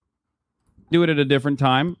do it at a different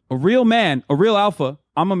time. A real man, a real alpha.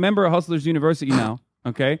 I'm a member of Hustlers University now.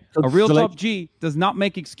 Okay, a real tough G does not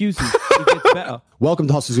make excuses. It gets better. Welcome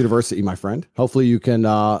to Hustlers University, my friend. Hopefully you can,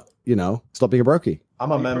 stop being a brokey.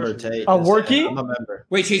 I'm a member, Tate. A workie? I'm a member.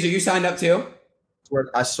 Wait, Cheezer, you signed up too?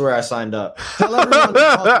 I swear I signed up. Tell everyone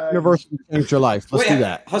how University changed your life. Let's do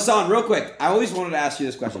that. Hassan, real quick. I always wanted to ask you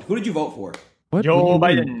this question. Who did you vote for? What? Joe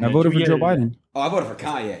Biden. I voted for Joe Biden. Oh, I voted for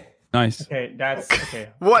Kanye. Nice. Okay, that's okay.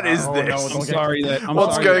 What is this? No, I'm sorry that.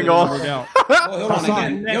 What's going on? Well, hold on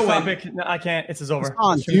again. Next topic. No, I can't. It's over.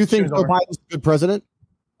 Hassan, do you think Joe Biden's a good president?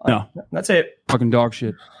 No, that's it. fucking dog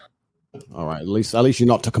shit. All right, at least you're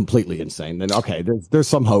not completely insane. Then okay, there's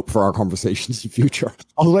some hope for our conversations in the future.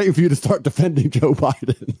 I was waiting for you to start defending Joe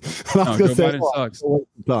Biden. No, Joe Biden sucks.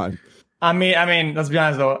 Time. I mean, let's be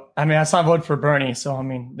honest though. I mean, I saw vote for Bernie, so I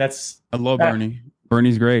mean, I love Bernie.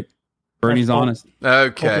 Bernie's great. Bernie's honest.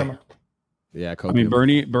 Okay. Yeah, I mean,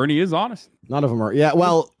 Bernie is honest. None of them are. Yeah,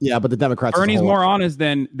 well, yeah, but the Democrats. Bernie's more honest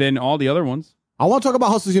than all the other ones. I want to talk about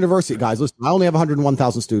Hustlers University, guys. Listen, I only have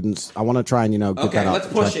 101,000 students. I want to try and get that Okay, up. let's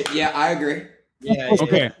push it. Yeah, I agree. Yeah.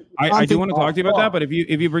 Okay, I do want to talk to you about that, but if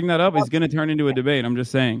you bring that up, it's going to turn into a debate. I'm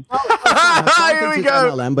just saying. Here we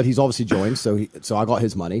go. MLM, but he's obviously joined, so I got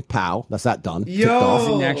his money. Pow, that's that done. Yo, I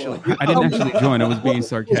didn't actually join. I was being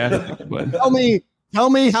sarcastic. But Tell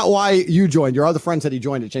me why you joined. Your other friend said he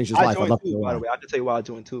joined. It changed his life. I joined too, by the way. I can tell you why I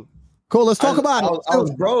joined too. Cool. Let's talk about it. I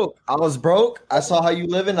was broke. I saw how you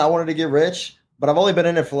living. I wanted to get rich, but I've only been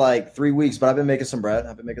in it for like 3 weeks. But I've been making some bread.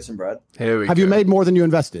 Here we go. Have you made more than you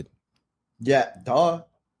invested? Yeah, duh.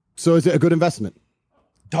 So is it a good investment?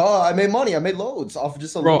 Duh. I made money. I made loads off of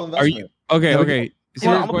just a little bro, are investment. you okay?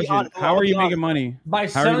 Serious I'm gonna be question. honest, How are you making money? by How are you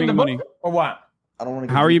selling the making book money? or what? I don't want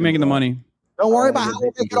to. How are you making the money? Don't worry about how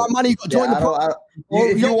we make our money. Join the program.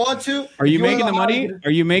 If you want to, Are you making the money?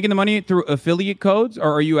 Are you making the money through affiliate codes,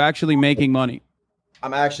 or are you actually making money?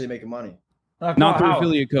 I'm actually making money. Not through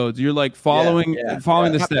affiliate codes. You're like following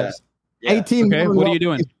the steps. Yeah. 18. Okay, what are you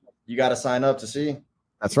doing? You got to sign up to see.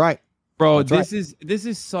 That's right, bro. That's This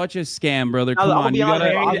is such a scam, brother. Come I'm on, you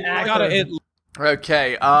gonna gotta.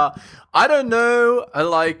 Okay, I don't know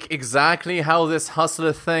exactly how this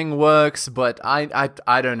hustler thing works, but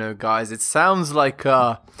I don't know, guys. It sounds like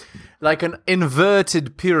an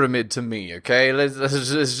inverted pyramid to me. Okay, let's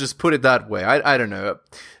just put it that way. I don't know.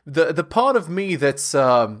 The part of me that's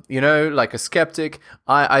like a skeptic,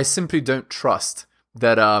 I simply don't trust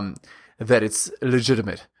that it's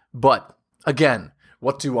legitimate. But again,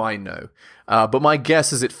 what do I know? But my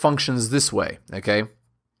guess is it functions this way. Okay.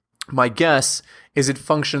 My guess is it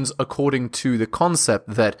functions according to the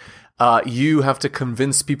concept that you have to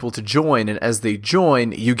convince people to join, and as they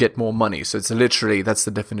join, you get more money. So it's literally, that's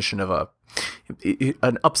the definition of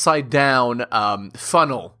an upside down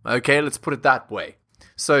funnel. Okay, let's put it that way.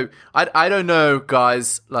 So I don't know,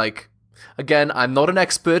 guys. Like, again, I'm not an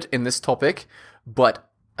expert in this topic, but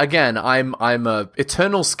again, I'm a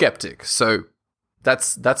eternal skeptic. So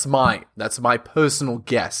that's my personal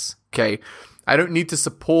guess. Okay. I don't need to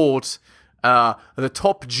support the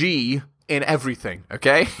top G in everything,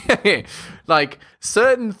 okay? Like,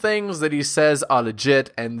 certain things that he says are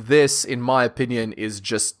legit, and this, in my opinion, is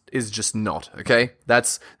just not, okay?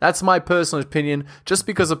 That's my personal opinion. Just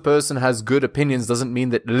because a person has good opinions doesn't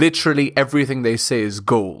mean that literally everything they say is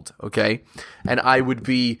gold, okay? And I would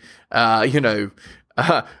be,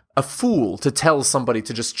 a fool to tell somebody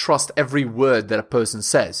to just trust every word that a person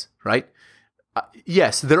says, right?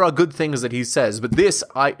 Yes, there are good things that he says, but this,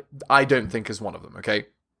 I don't think is one of them, okay?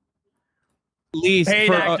 Least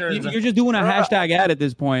you're just doing a hashtag ad at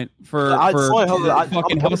this point for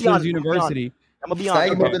fucking Hustlers University. I'm gonna be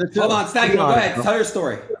honest. Hold on, Staggy, go ahead. Tell your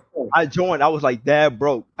story. I joined. I was like dad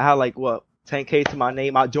broke. I had like 10K to my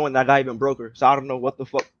name. I joined. I got even broker. So I don't know what the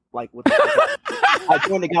fuck. I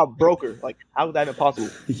joined and got broker. Like, how was that even possible?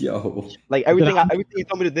 Yo, like everything you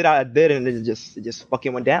told me to do, I did, and it just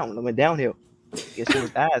fucking went down. It went downhill. Guess it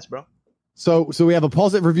was ass, bro. So we have a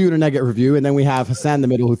positive review and a negative review, and then we have Hassan in the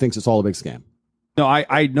middle who thinks it's all a big scam. No,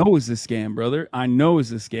 I know it's a scam, brother. I know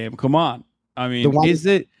it's a scam. Come on. I mean, is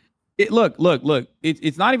it? Look.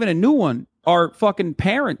 It's not even a new one. Our fucking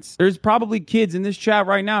parents. There's probably kids in this chat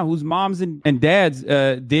right now whose moms and dads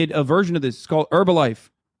did a version of this. It's called Herbalife,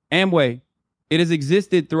 Amway. It has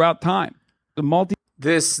existed throughout time.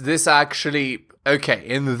 This actually. Okay,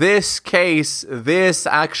 in this case, this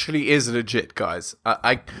actually is legit, guys.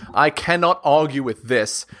 I cannot argue with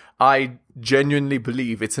this. I genuinely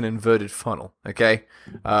believe it's an inverted funnel, okay?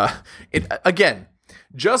 Again,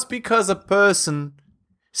 just because a person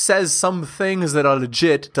says some things that are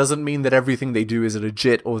legit doesn't mean that everything they do is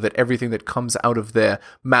legit or that everything that comes out of their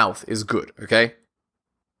mouth is good, okay?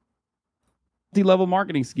 multi-level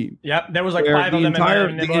marketing scheme. Yep, there was like Where 5 of them.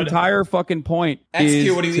 the entire fucking point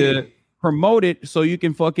Execute, what do is you to mean? promote it so you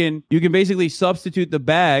can basically substitute the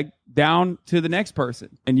bag down to the next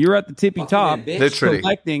person, and you're at the tippy top, man, bitch. Literally.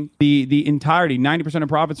 collecting the entirety, 90% of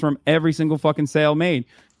profits from every single fucking sale made.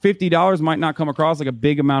 $50 might not come across like a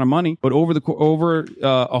big amount of money, but over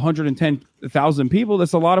 110,000 people,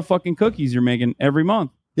 that's a lot of fucking cookies you're making every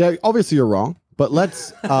month. Yeah, obviously you're wrong, but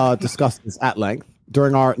let's discuss this at length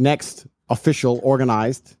during our next official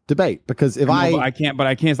organized debate. Because if I can't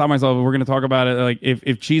stop myself. If we're gonna talk about it, like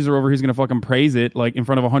if Cheezer over here is gonna fucking praise it, like in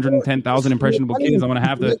front of 110,000 impressionable kids, I'm gonna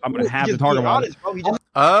have to talk about it.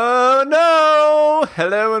 Oh no!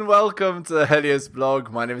 Hello and welcome to the Helios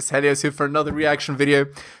blog. My name is Helios, here for another reaction video.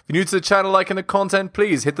 If you're new to the channel, liking the content,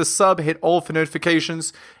 please hit the sub, hit all for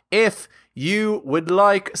notifications. If you would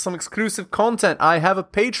like some exclusive content, I have a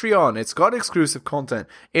Patreon. It's got exclusive content.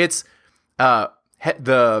 It's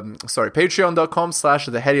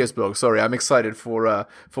patreon.com/the Helios blog. Sorry, I'm excited for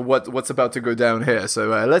what's about to go down here. So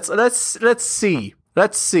let's see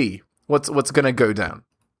what's gonna go down.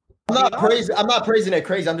 I'm not praising it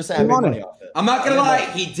crazy. I'm just saying I made money off it. I'm not gonna lie.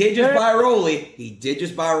 He did just buy a Rolly.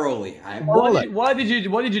 What did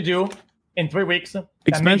you do in 3 weeks?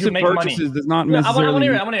 Expensive purchases does not necessarily. I want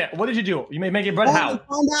to hear it. What did you do? You may make it bread how?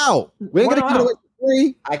 Find out. We ain't gonna give it away for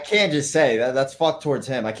free. I can't just say that's fucked towards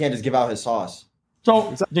him. I can't just give out his sauce.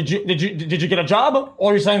 So did you get a job,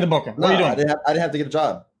 or are you selling the book? What are you doing? I didn't have to get a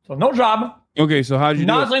job. So no job. Okay, so how did you do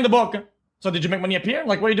Not it? selling the book. So did you make money appear?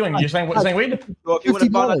 Like, what are you doing? You're saying weed? So if you want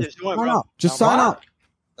to find out, just join, Sign bro. up. Just sign up.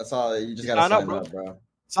 That's all. You just gotta sign up, bro.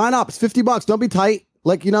 Sign up. It's $50. Don't be tight.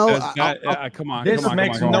 Like, you know, Come on. This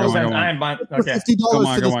makes no sense. I am buying. Okay.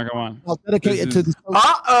 $50 Come on. I'll dedicate it to this.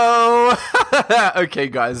 Okay,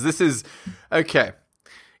 guys, this is okay.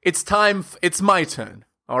 It's time. It's my turn.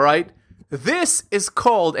 All right. This is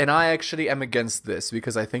called, and I actually am against this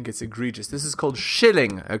because I think it's egregious. This is called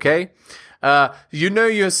shilling. Okay.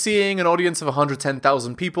 You're seeing an audience of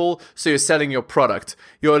 110,000 people, so you're selling your product.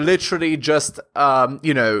 You're literally just, what's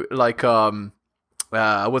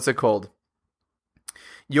it called?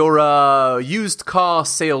 You're a used car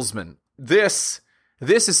salesman. This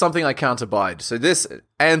is something I can't abide. So this,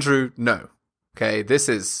 Andrew, no. Okay, this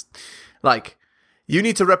is, like, you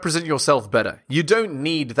need to represent yourself better. You don't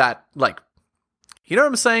need that, like, you know what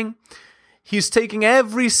I'm saying? He's taking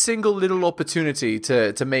every single little opportunity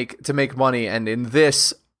to make money, and in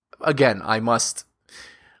this, again, I must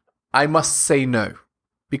say no,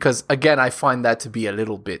 because again, I find that to be a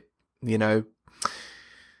little bit, you know.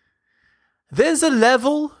 There's a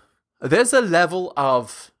level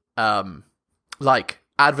of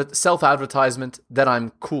self-advertisement that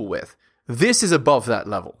I'm cool with. This is above that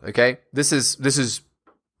level, okay? This is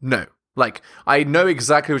no. Like, I know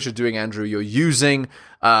exactly what you're doing, Andrew. You're using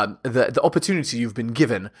the opportunity you've been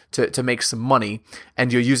given to make some money,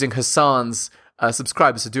 and you're using Hassan's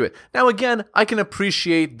subscribers to do it. Now, again, I can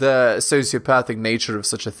appreciate the sociopathic nature of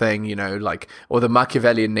such a thing, you know, like, or the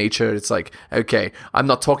Machiavellian nature. It's like, okay, I'm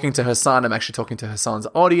not talking to Hassan, I'm actually talking to Hassan's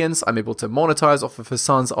audience. I'm able to monetize off of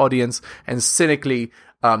Hassan's audience and cynically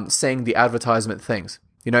saying the advertisement things,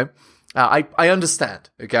 you know? I understand,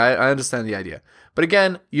 okay? I understand the idea. But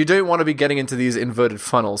again, you don't want to be getting into these inverted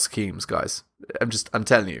funnel schemes, guys. I'm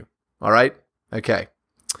telling you. All right? Okay.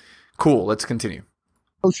 Cool. Let's continue.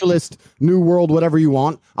 Socialist, new world, whatever you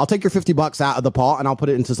want. I'll take your $50 out of the pot and I'll put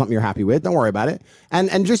it into something you're happy with. Don't worry about it.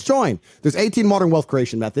 And just join. There's 18 modern wealth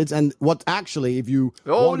creation methods. And what actually, if you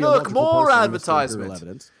look, more advertisement.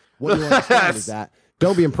 Evidence, what you understand is that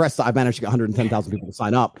don't be impressed that I've managed to get 110,000 people to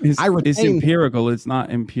sign up. It's empirical. It's not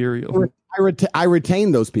imperial. I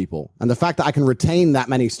retain those people. And the fact that I can retain that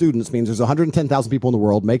many students means there's 110,000 people in the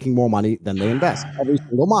world making more money than they invest every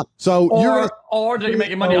single month. So or they're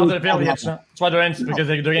making money off the affiliates. That's why they're in, because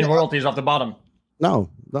they're getting royalties off the bottom. No.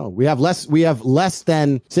 We have less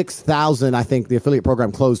than 6,000. I think the affiliate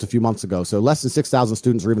program closed a few months ago. So less than 6,000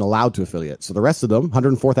 students are even allowed to affiliate. So the rest of them,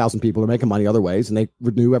 104,000 people, are making money other ways, and they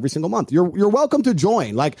renew every single month. You're welcome to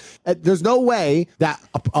join. Like, there's no way that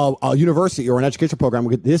a university or an education program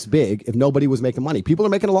would get this big if nobody was making money. People are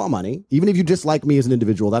making a lot of money. Even if you dislike me as an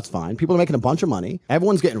individual, that's fine. People are making a bunch of money.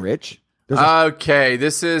 Everyone's getting rich. Okay,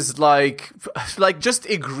 this is like just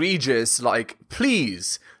egregious. Like,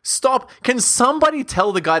 please stop. Can somebody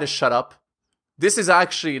tell the guy to shut up? This is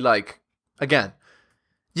actually, like, again,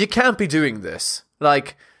 you can't be doing this.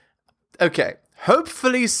 Like, okay,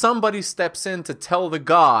 hopefully somebody steps in to tell the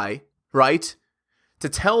guy, right? To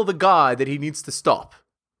tell the guy that he needs to stop.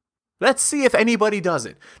 Let's see if anybody does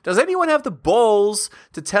it. Does anyone have the balls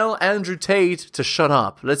to tell Andrew Tate to shut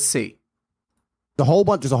up? Let's see.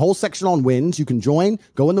 There's a whole section on wins. You can join,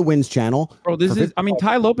 go in the wins channel. Bro,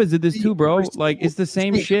 Ty Lopez did this too, bro. Like, it's the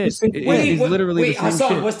same shit. It's literally the same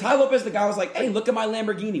shit. Was Ty Lopez the guy who was like, hey, look at my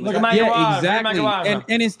Lamborghini? Look at my garage.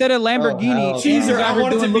 Exactly. And instead of Lamborghini, Cheeser, I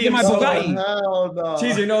wanted to look at my Bugatti.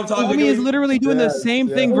 Cheeser, you know what I'm talking about? Homie is literally doing the same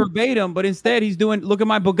thing verbatim, but instead he's doing, look at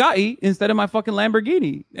my Bugatti instead of my fucking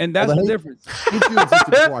Lamborghini. And that's the difference. HU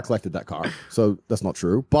existed before I collected that car, so that's not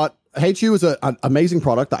true. But HU is an amazing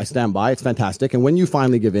product that I stand by. It's fantastic. And when you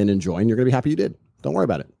finally give in and join, you're going to be happy you did. Don't worry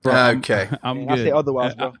about it. Bro, okay. I'm good. I say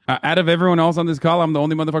otherwise, bro. Out of everyone else on this call, I'm the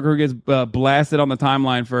only motherfucker who gets blasted on the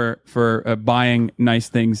timeline for buying nice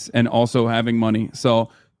things and also having money. So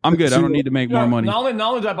I'm good. I don't need to make more money. Not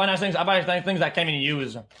only do I buy nice things, I buy things that can't even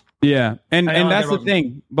use. Yeah, and that's the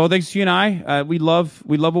thing. Both XQ and I, we love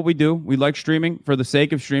what we do. We like streaming for the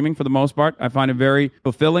sake of streaming for the most part. I find it very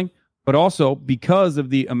fulfilling. But also because of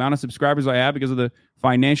the amount of subscribers I have, because of the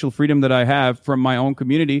financial freedom that I have from my own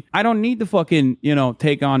community, I don't need to fucking,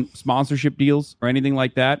 take on sponsorship deals or anything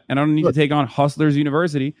like that. And I don't need to take on Hustlers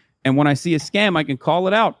University. And when I see a scam, I can call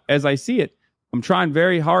it out as I see it. I'm trying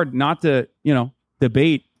very hard not to,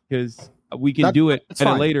 debate, because we can do it at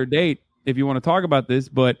a later date if you want to talk about this,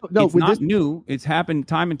 but it's not new. It's happened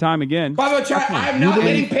time and time again. By the way, chat, I'm not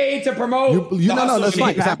getting paid to promote. No, that's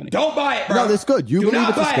fine. Don't buy it, bro. No, that's good. You believe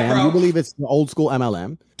it's a scam. You believe it's the old school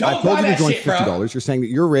MLM. I told you to join $50. You're saying that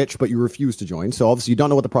you're rich, but you refuse to join. So obviously you don't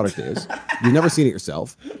know what the product is. You've never seen it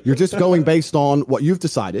yourself. You're just going based on what you've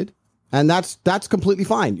decided. And that's completely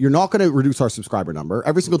fine. You're not going to reduce our subscriber number.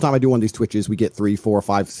 Every single time I do one of these Twitches, we get 3, 4,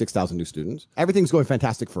 5, 6,000 new students. Everything's going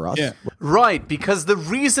fantastic for us. Yeah. Right, because the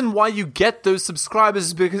reason why you get those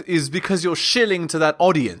subscribers is because you're shilling to that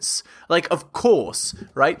audience. Like, of course,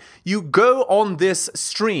 right? You go on this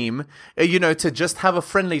stream, to just have a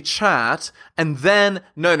friendly chat, and then,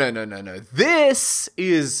 no. This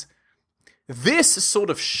sort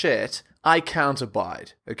of shit I can't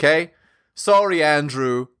abide, okay? Sorry,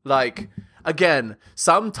 Andrew. Like, again,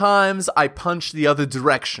 sometimes I punch the other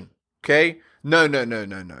direction, okay? No.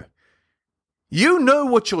 You know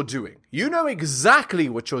what you're doing. You know exactly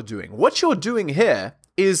what you're doing. What you're doing here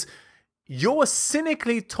is you're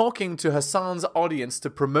cynically talking to Hassan's audience to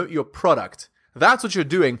promote your product. That's what you're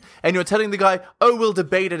doing. And you're telling the guy, oh, we'll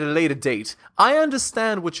debate at a later date. I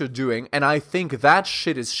understand what you're doing, and I think that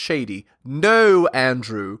shit is shady. No,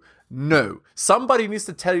 Andrew. No. Somebody needs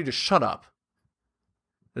to tell you to shut up.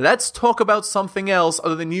 Let's talk about something else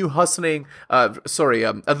other than you hustling, other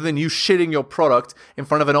than you shitting your product in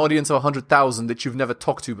front of an audience of 100,000 that you've never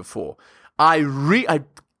talked to before. I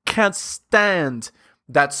can't stand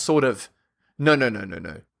that sort of, no.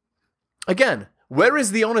 Again, where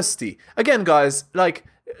is the honesty? Again, guys, like,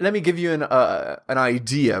 let me give you an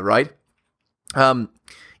idea, right?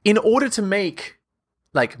 In order to make,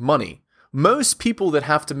 money, most people that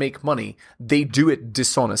have to make money, they do it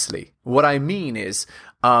dishonestly. What I mean is,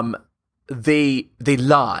 they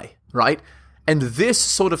lie, right? And this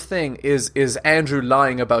sort of thing is Andrew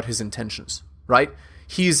lying about his intentions, right?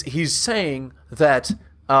 He's saying that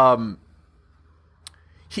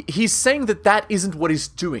he's saying that isn't what he's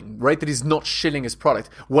doing, right? That he's not shilling his product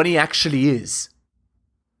when he actually is.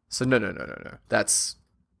 So no. That's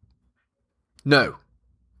no.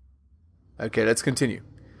 Okay, let's continue.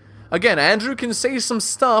 Again, Andrew can say some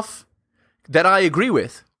stuff that I agree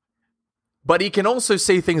with, but he can also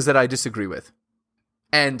say things that I disagree with.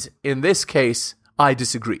 And in this case, I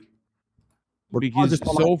disagree. Because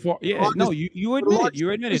so far, you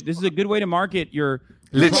admit it. This is a good way to market your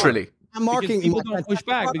literally. I'm marketing. People don't push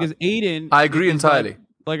back because Aiden. I agree entirely.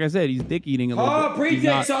 Like I said, he's dick eating a little bit. Pre-dick.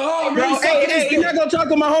 Hey, you're not gonna talk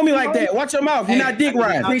to my homie like that. Watch your mouth. You're not dick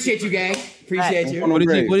riding. Appreciate you, gang. Appreciate you. What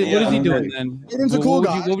is he doing then? Aiden's a cool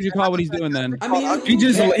guy. What would you call what he's doing then? I mean, he's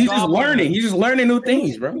just learning. He's just learning new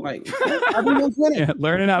things, bro. Like,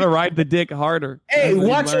 learning how to ride the dick harder. Hey,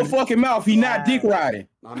 watch your fucking mouth. He's not dick riding.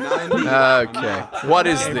 Okay. What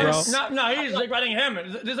is this? No, he's dick riding him.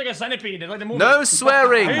 This is like a centipede. It's like the movie. No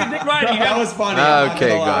swearing. He's dick riding him. That was funny.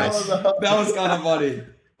 Okay, guys. That was kind of funny.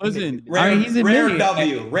 Listen, he's a rare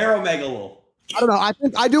W, rare Omega Lul. I don't know.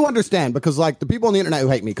 I do understand because the people on the internet who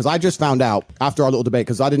hate me, because I just found out after our little debate,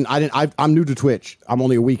 because I'm new to Twitch. I'm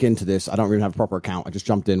only a week into this. I don't even have a proper account. I just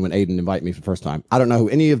jumped in when Aiden invited me for the first time. I don't know who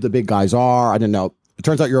any of the big guys are. I didn't know. It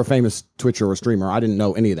turns out you're a famous Twitcher or streamer. I didn't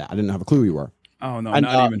know any of that. I didn't have a clue you were. Oh no,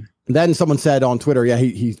 not even. Then someone said on Twitter, yeah,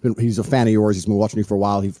 he's a fan of yours. He's been watching you for a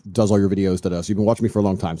while. He does all your videos. So you've been watching me for a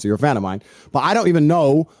long time. So you're a fan of mine. But I don't even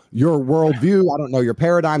know your worldview. I don't know your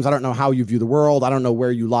paradigms. I don't know how you view the world. I don't know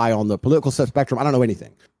where you lie on the political spectrum. I don't know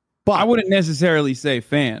anything. But I wouldn't necessarily say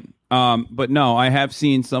fan. But no, I have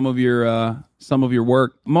seen some of your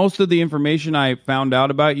work. Most of the information I found out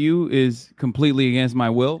about you is completely against my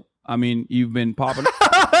will. I mean, you've been popping.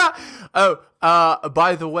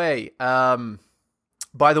 By the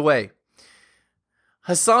way,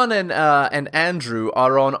 Hassan and Andrew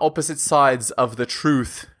are on opposite sides of the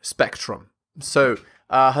truth spectrum. So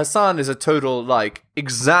Hassan is a total, like,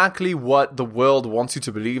 exactly what the world wants you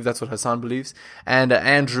to believe. That's what Hassan believes. And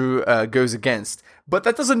Andrew goes against. But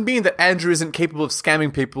that doesn't mean that Andrew isn't capable of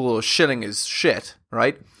scamming people or shilling his shit,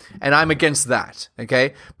 right? And I'm against that,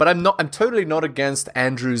 okay? But I'm totally not against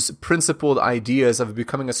Andrew's principled ideas of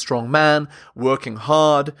becoming a strong man, working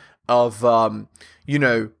hard, of,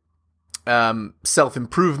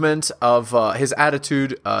 self-improvement, of his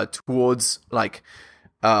attitude towards, like,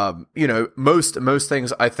 most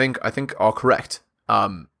things I think are correct.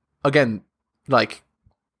 Again, like,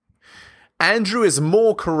 Andrew is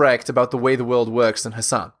more correct about the way the world works than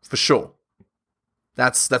Hassan, for sure.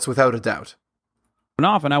 That's without a doubt.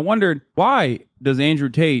 Off, and I wondered, why does Andrew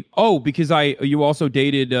Tate? Oh, because you also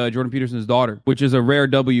dated Jordan Peterson's daughter, which is a rare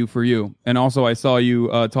W for you. And also, I saw you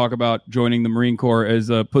talk about joining the Marine Corps as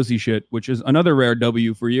a pussy shit, which is another rare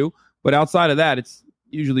W for you. But outside of that, it's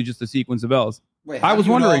usually just a sequence of L's. Wait, I was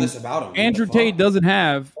wondering, about him? Andrew Tate doesn't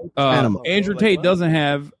have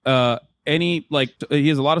any, like, he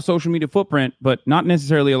has a lot of social media footprint, but not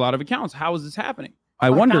necessarily a lot of accounts. How is this happening? I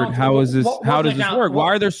wondered, how does this work? Why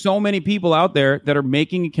are there so many people out there that are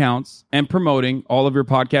making accounts and promoting all of your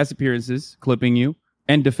podcast appearances, clipping you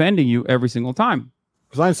and defending you every single time?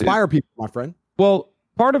 Because I inspire people, my friend. Well,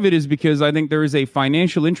 part of it is because I think there is a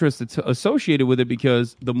financial interest that's associated with it,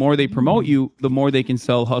 because the more they promote you, the more they can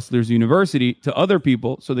sell Hustlers University to other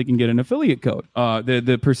people so they can get an affiliate code.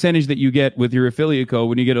 The percentage that you get with your affiliate code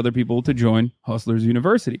when you get other people to join Hustlers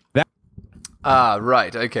University.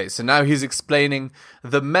 Right. Okay. So now he's explaining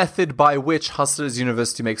the method by which Hustlers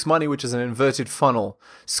University makes money, which is an inverted funnel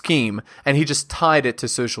scheme, and he just tied it to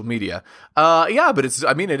social media. Yeah, but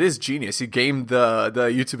it is genius. He gamed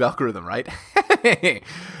the YouTube algorithm, right?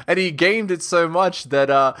 And he gamed it so much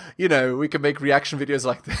that, we can make reaction videos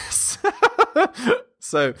like this.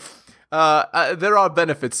 So, there are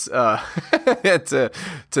benefits to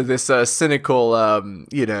this cynical,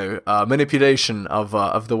 manipulation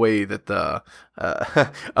of the way that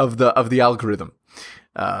of the algorithm.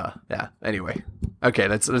 Yeah. Anyway, okay.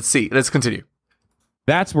 Let's see. Let's continue.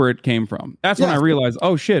 That's where it came from. That's when I realized,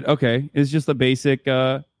 oh shit. Okay, it's just a basic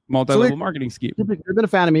multi-level marketing scheme. You've been a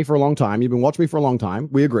fan of me for a long time. You've been watching me for a long time.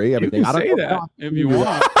 We agree. Everything. You can say that if you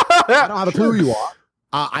want. I don't have a clue who you are.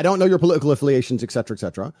 I don't know your political affiliations, et cetera, et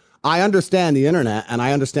cetera. I understand the internet, and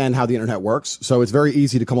I understand how the internet works. So it's very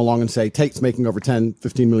easy to come along and say, Tate's making over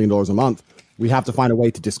 $10-15 million a month. We have to find a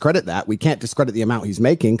way to discredit that. We can't discredit the amount he's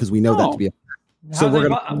making because we know that to be a fact. So we're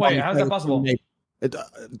going to how is that possible? We're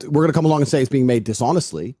going to come along and say it's being made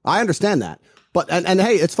dishonestly. I understand that. But, and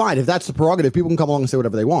hey, it's fine. If that's the prerogative, people can come along and say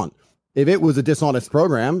whatever they want. If it was a dishonest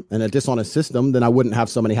program and a dishonest system, then I wouldn't have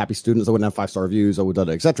so many happy students. I wouldn't have 5-star reviews. I would,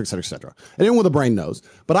 et cetera, et cetera, et cetera. Anyone with a brain knows.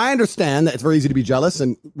 But I understand that it's very easy to be jealous.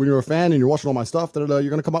 And when you're a fan and you're watching all my stuff, you're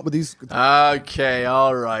going to come up with these. Okay,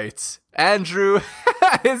 all right. Andrew,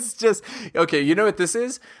 it's just, okay, you know what this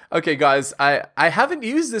is? Okay, guys, I haven't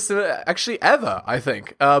used this actually ever, I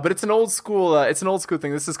think. But it's an old school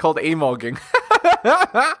thing. This is called amogging.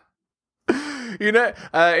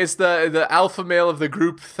 It's the alpha male of the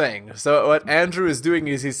group thing. So what Andrew is doing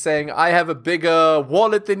is he's saying, I have a bigger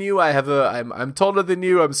wallet than you. I'm taller than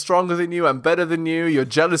you. I'm stronger than you. I'm better than you. You're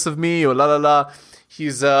jealous of me, or la la la.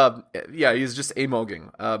 He's just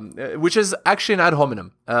amogging, which is actually an ad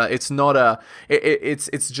hominem. It's not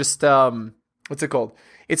it's just what's it called?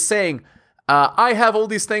 It's saying, I have all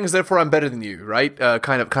these things, therefore I'm better than you, right?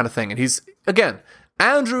 Kind of thing. And he's, again,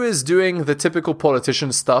 Andrew is doing the typical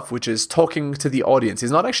politician stuff, which is talking to the audience. He's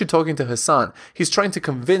not actually talking to Hassan. He's trying to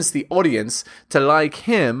convince the audience to like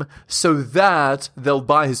him so that they'll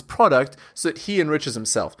buy his product so that he enriches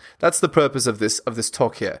himself. That's the purpose of this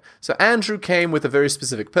talk here. So Andrew came with a very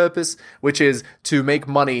specific purpose, which is to make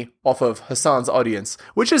money off of Hassan's audience,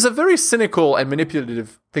 which is a very cynical and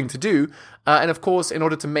manipulative thing to do. And of course, in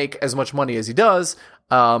order to make as much money as he does,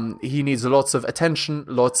 he needs lots of attention,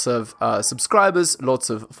 lots of subscribers, lots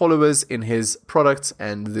of followers in his product,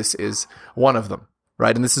 and this is one of them,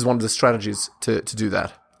 right? And this is one of the strategies to do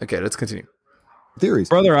that. Okay, let's continue. Theories.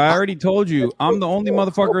 Brother, I already told you, I'm the only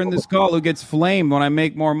motherfucker in this call who gets flamed when I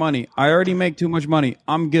make more money. I already make too much money.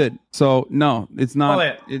 I'm good. So, no, it's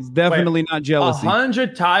not. It's definitely not jealousy.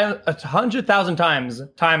 100,000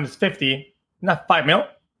 times 50, not 5 mil.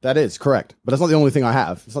 That is correct, but that's not the only thing I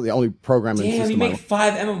have. It's not the only program. Damn, you make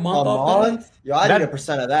 $5M a month off that? Yo, I need a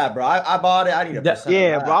percent of that, bro. I bought it. I need a percent.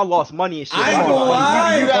 Yeah, of that. bro, I lost money and shit. I ain't gonna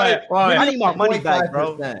lie. I need my money back,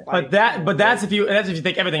 bro. But that's if you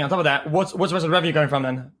take everything on top of that. What's the rest of the revenue coming from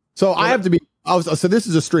then? So I have to be. So this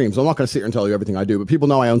is a stream, so I'm not going to sit here and tell you everything I do. But people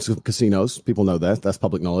know I own casinos. People know that. That's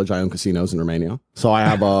public knowledge. I own casinos in Romania. So I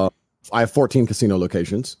have 14 casino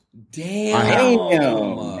locations.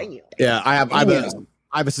 Damn. Yeah, I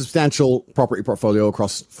have a substantial property portfolio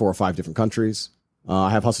across 4 or 5 different countries.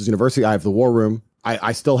 I have Hustlers University. I have the War Room.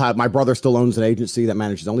 I still have, my brother still owns an agency that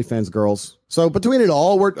manages OnlyFans girls. So between it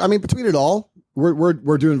all,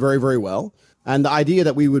 we're doing very, very well. And the idea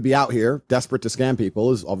that we would be out here desperate to scam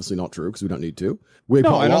people is obviously not true because we don't need to. I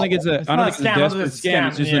don't think it's a desperate scam.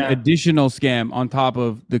 It's just an additional scam on top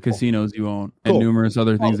of the casinos you own and numerous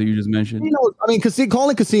other things that you just mentioned.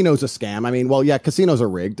 Calling casinos a scam. I mean, well, yeah, casinos are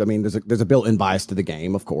rigged. I mean, there's a built-in bias to the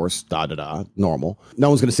game, of course. Normal. No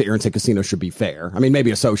one's going to sit here and say casinos should be fair. I mean,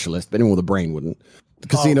 maybe a socialist, but anyone with a brain wouldn't.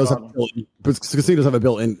 Casinos have a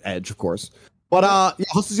built-in edge, of course. But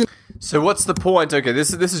so what's the point? Okay,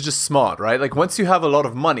 this is just smart, right? Like once you have a lot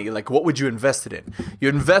of money, like what would you invest it in? You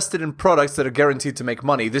invested in products that are guaranteed to make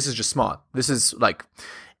money. This is just smart. This is like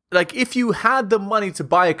if you had the money to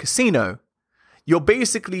buy a casino, you're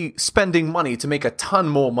basically spending money to make a ton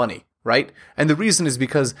more money, right? And the reason is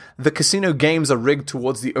because the casino games are rigged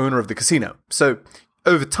towards the owner of the casino. So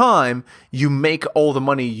over time, you make all the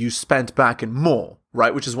money you spent back and more,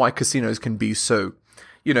 right? Which is why casinos can be so,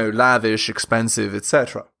 lavish, expensive,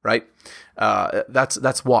 etc. Right?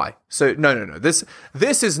 That's why. So no. This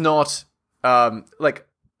is not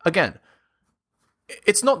again.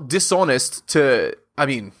 It's not dishonest to. I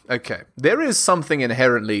mean, okay, there is something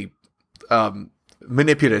inherently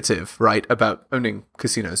manipulative, right, about owning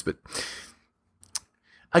casinos, but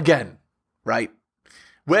again, right,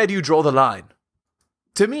 where do you draw the line?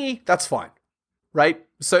 To me, that's fine, right?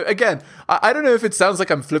 So again, I don't know if it sounds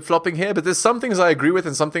like I'm flip-flopping here, but there's some things I agree with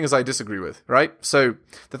and some things I disagree with, right? So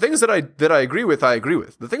the things that I agree with, I agree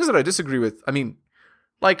with. The things that I disagree with, I mean,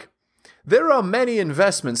 like, there are many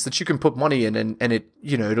investments that you can put money in and it,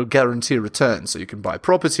 it'll guarantee a return. So you can buy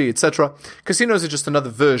property, etc. Casinos are just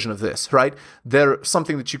another version of this, right? They're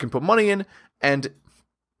something that you can put money in, and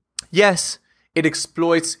yes, it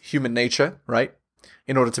exploits human nature, right?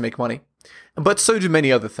 In order to make money. But so do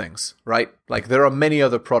many other things, right? Like there are many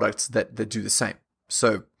other products that do the same.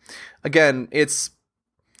 So again,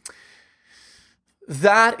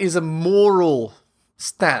 that is a moral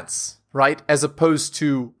stance, right? As opposed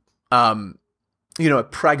to, a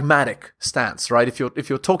pragmatic stance, right? If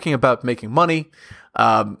you're talking about making money,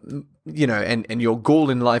 and your goal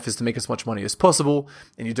in life is to make as much money as possible,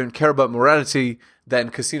 and you don't care about morality, then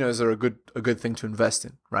casinos are a good thing to invest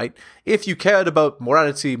in, right? If you cared about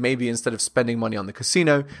morality, maybe instead of spending money on the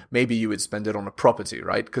casino, maybe you would spend it on a property,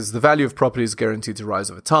 right? Because the value of property is guaranteed to rise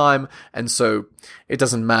over time, and so it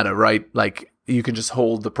doesn't matter, right? Like you can just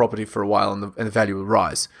hold the property for a while and the value will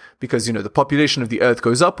rise because, the population of the earth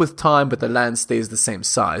goes up with time, but the land stays the same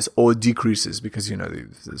size or decreases because,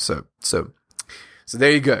 so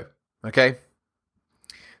there you go. Okay.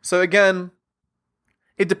 So again,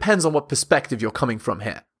 it depends on what perspective you're coming from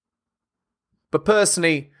here. But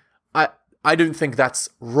personally, I don't think that's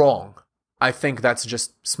wrong. I think that's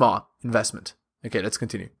just smart investment. Okay, let's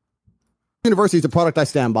continue. University is a product I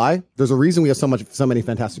stand by. There's a reason we have so many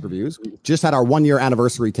fantastic reviews. We just had our 1-year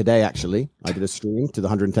anniversary today, actually. I did a stream to the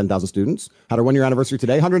 110,000 students. Had our 1-year anniversary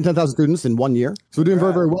today. 110,000 students in 1 year. So we're doing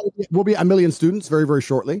very, very well. We'll be 1 million students very, very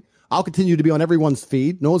shortly. I'll continue to be on everyone's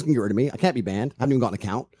feed. No one's going to get rid of me. I can't be banned. I haven't even got an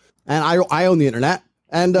account. And I own the internet.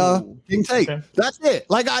 And King Tate. Okay. That's it.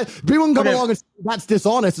 Like people can come along and say that's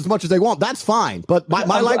dishonest as much as they want. That's fine. But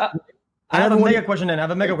my life. I have a mega question then.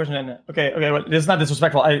 Okay. Well, this is not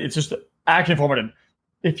disrespectful. It's just actually informative.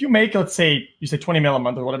 If you make, let's say, you say 20 mil a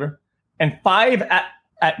month or whatever, and 5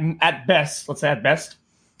 at best, let's say at best,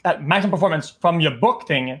 at maximum performance from your book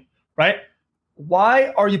thing, right?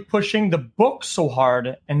 Why are you pushing the book so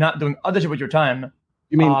hard and not doing other shit with your time?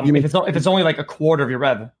 You mean if it's only like a quarter of your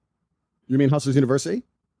rev? You mean Hustlers University?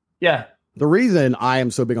 Yeah. The reason I am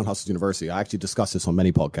so big on Hustlers University, I actually discussed this on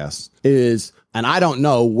many podcasts, is, and I don't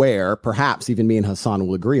know where, perhaps even me and Hassan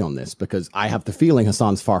will agree on this, because I have the feeling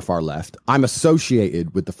Hassan's far, far left. I'm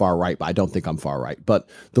associated with the far right, but I don't think I'm far right. But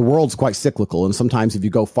the world's quite cyclical, and sometimes if you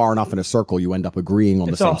go far enough in a circle, you end up agreeing on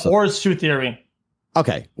the same. It's a horseshoe theory.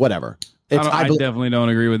 Okay, whatever. I definitely don't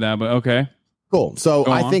agree with that, but okay. Cool. So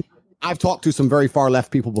I think I've talked to some very far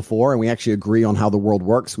left people before, and we actually agree on how the world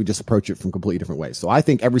works. We just approach it from completely different ways. So I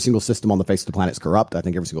think every single system on the face of the planet is corrupt. I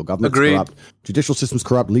think every single government is corrupt. Judicial system's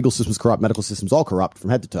corrupt. Legal system's corrupt. Medical system's all corrupt from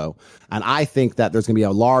head to toe. And I think that there's going to be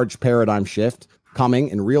a large paradigm shift coming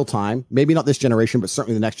in real time. Maybe not this generation, but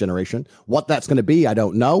certainly the next generation. What that's going to be, I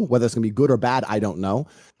don't know. Whether it's going to be good or bad, I don't know.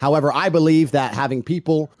 However, I believe that having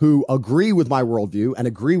people who agree with my worldview and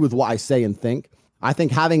agree with what I say and think, I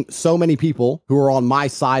think having so many people who are on my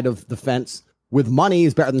side of the fence with money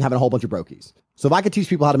is better than having a whole bunch of brokies. So if I could teach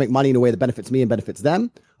people how to make money in a way that benefits me and benefits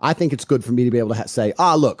them, I think it's good for me to be able to say,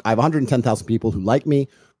 look, I have 110,000 people who like me,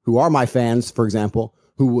 who are my fans, for example,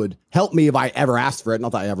 who would help me if I ever asked for it,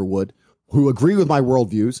 not that I ever would, who agree with my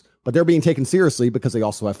worldviews, but they're being taken seriously because they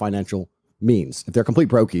also have financial means. If they're complete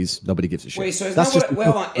brokies, nobody gives a shit. Wait, so isn't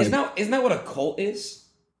that what a cult is?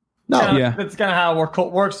 No. Yeah. That's kind of how our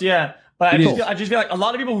cult works, yeah. But I just feel like a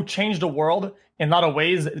lot of people who change the world in a lot of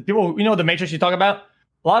ways, people, the Matrix you talk about,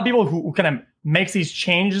 a lot of people who kind of makes these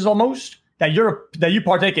changes almost that you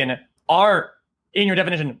partake in are, in your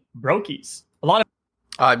definition, brokies. A lot of.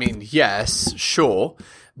 I mean, yes, sure,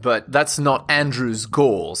 but that's not Andrew's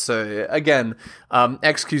goal. So again,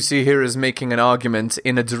 XQC here is making an argument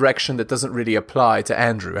in a direction that doesn't really apply to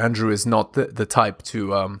Andrew. Andrew is not the type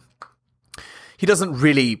to. He doesn't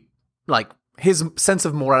really like. His sense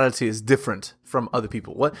of morality is different from other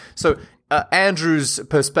people. So Andrew's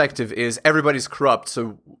perspective is everybody's corrupt,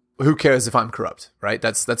 so who cares if I'm corrupt, right?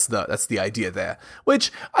 That's the idea there.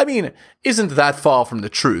 Which, I mean, isn't that far from the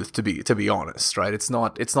truth, to be honest, right? It's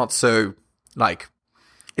not so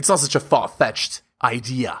it's not such a far-fetched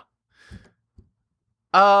idea.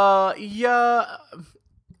 Yeah.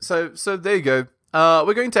 So there you go.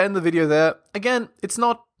 We're going to end the video there. Again, it's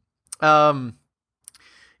not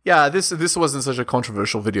yeah, this wasn't such a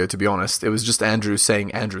controversial video, to be honest. It was just Andrew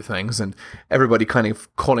saying Andrew things and everybody kind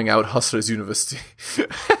of calling out Hustlers University.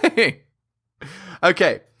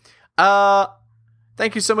 Okay.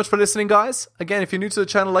 Thank you so much for listening, guys. Again, if you're new to the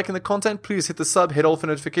channel, liking the content, please hit the sub, hit all for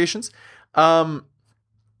notifications.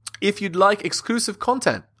 If you'd like exclusive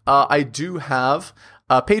content, I do have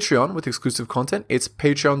Patreon with exclusive content. It's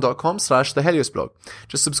patreon.com/theheliosblog.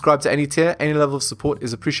 Just subscribe to any tier. Any level of support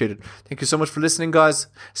is appreciated. Thank you so much for listening, guys.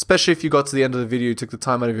 Especially if you got to the end of the video, you took the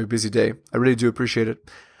time out of your busy day. I really do appreciate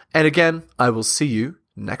it. And again, I will see you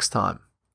next time.